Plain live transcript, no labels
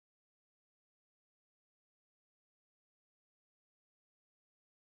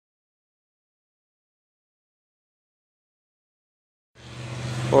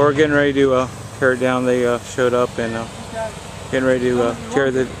Well, we're getting ready to tear it down. They showed up and getting ready to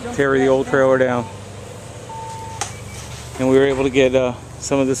tear the old trailer down. And we were able to get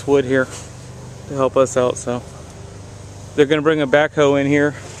some of this wood here to help us out. So they're going to bring a backhoe in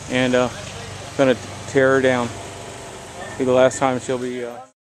here and going to tear her down. It'll be the last time she'll be.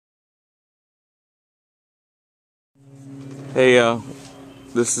 Hey,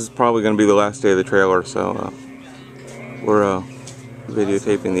 this is probably going to be the last day of the trailer, so we're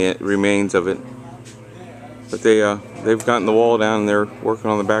videotaping the remains of it. But they've gotten the wall down and they're working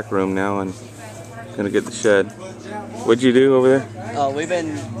on the back room now and going to get the shed. What'd you do over there? Oh,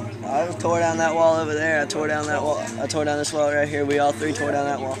 I tore down that wall over there. I tore down that wall. I tore down this wall right here. We all three tore down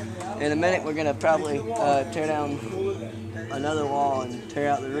that wall. In a minute, we're gonna probably tear down another wall and tear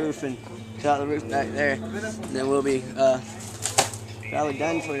out the roof and tear out the roof back there. And then we'll be probably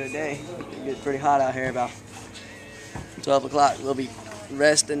done for the day. It gets pretty hot out here. About 12 o'clock. We'll be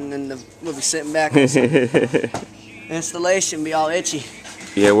resting and we'll be sitting back. Installation be all itchy.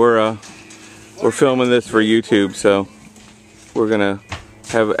 Yeah, we're filming this for YouTube, so we're gonna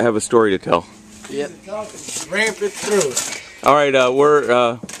have a story to tell. Yep. Ramp it through. All right,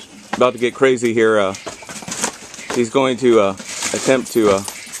 we're about to get crazy here. He's going to attempt to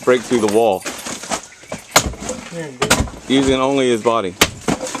break through the wall using only his body.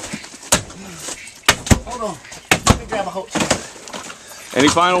 Hold on. Let me grab a hold. Any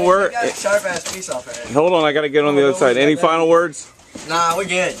final word? Got a sharp ass piece off right here. Hold on, I gotta get on the other side. Any final words? Nah, we're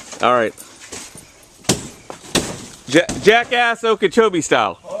good. All right. Jackass Okeechobee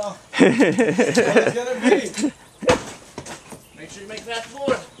style. Hold on. It's gonna be. Make sure you make that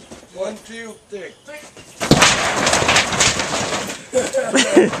floor. 1, 2, 3. Good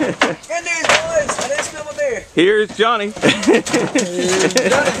news, boys. I didn't spill my beer. Here's Johnny.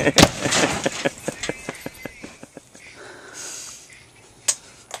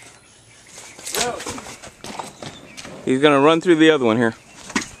 He's gonna run through the other one here.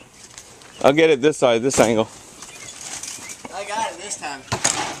 I'll get it this side, this angle. I got it this time.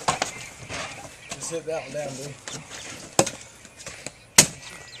 Just hit that one down, dude.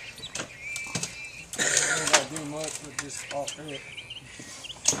 I don't gotta do much with just off it.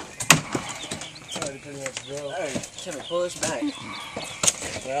 It's already pretty much broke. Alright, can we pull this back?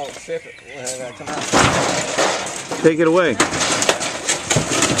 Well, strip it. We'll have that come out. Take it away.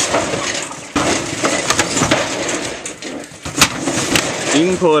 You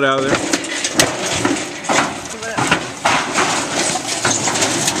can pull it out of there.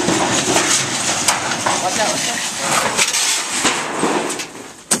 Watch out, watch out.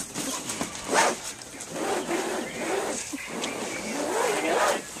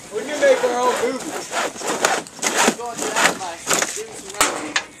 We can make our own movies. Going through that by giving some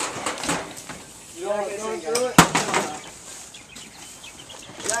running. You don't want to go through it?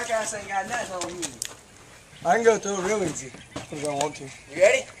 Jackass ain't got nothing on you. I can go through it real easy if I want to. You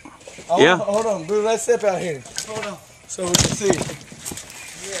ready? Yeah. Hold on, Boo. Let's step out here Hold on. so we can see.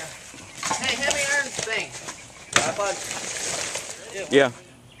 Yeah. Hey, heavy iron thing. Tripod. Yeah.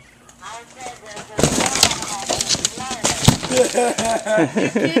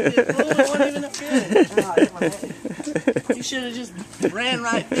 You should have just ran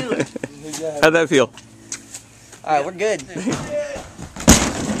right through it. How'd that feel? Alright, we're good.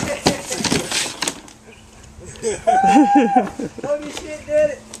 Holy shit,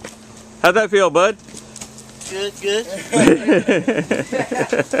 did it. How'd that feel, bud? Good, good.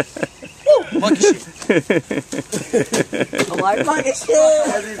 Monkey shit. I like monkey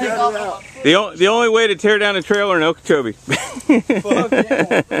shit. The only way to tear down a trailer in Okeechobee. Fuck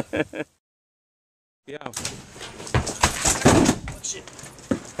yeah. Yeah.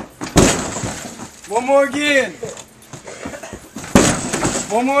 One more again.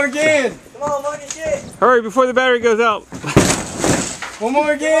 One more again. Come on, monkey shit. Hurry before the battery goes out. One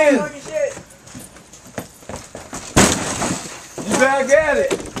more again. Monkey shit. You back at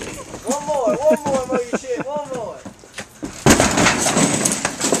it. One more, monkey shit. One more.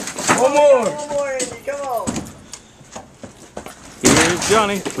 One more. One more, Andy. Come on. Here's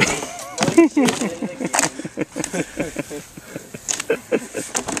Johnny.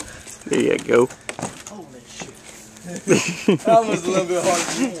 There you go. Holy shit. That was a little bit hard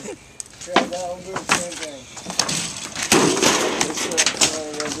to do. Yeah, that one do the same thing.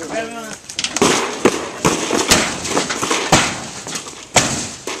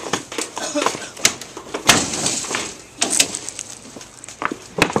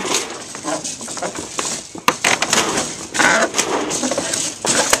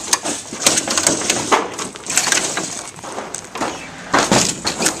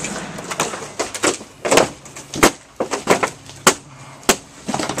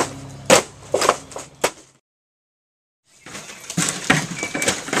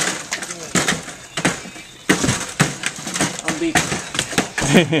 beep.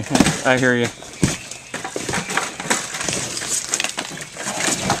 I hear you.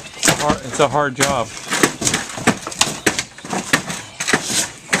 It's a hard job.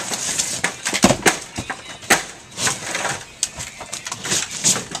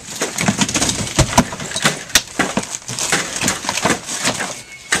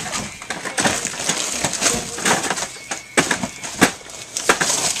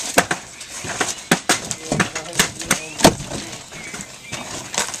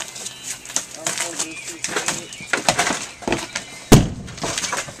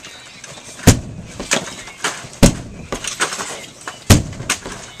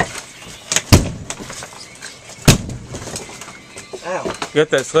 Ow. You got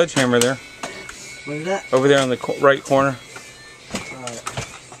that sledgehammer there. What is that? Over there on the right corner. Alright.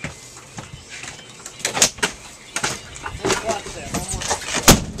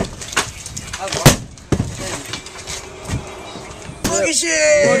 Monkey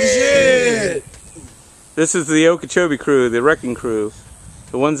shit! Monkey shit! This is the Okeechobee crew, the wrecking crew.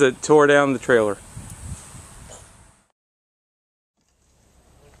 The ones that tore down the trailer.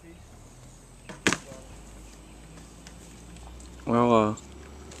 Well,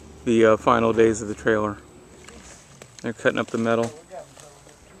 the final days of the trailer. They're cutting up the metal.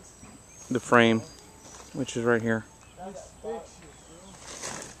 The frame, which is right here.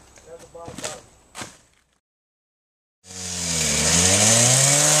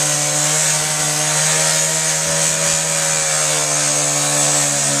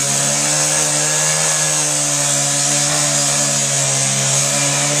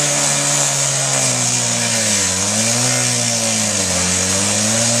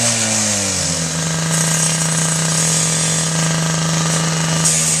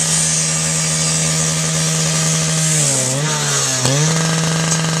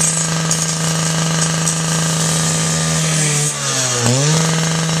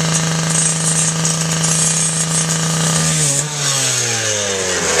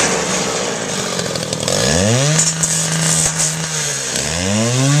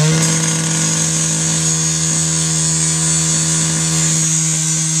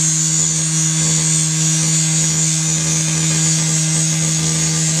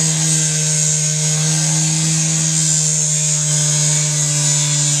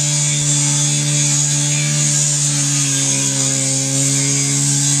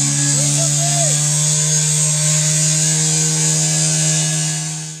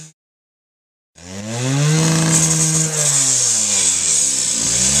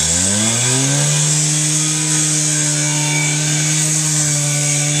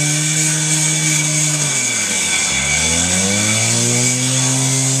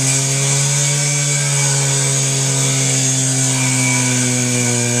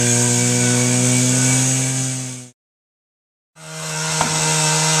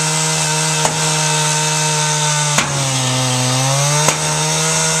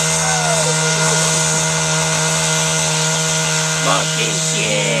 Monkey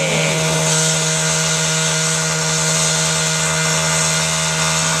shit!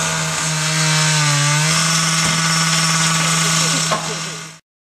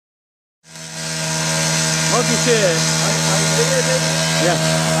 Monkey shit! Are you there, baby?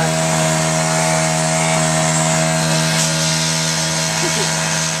 Yeah.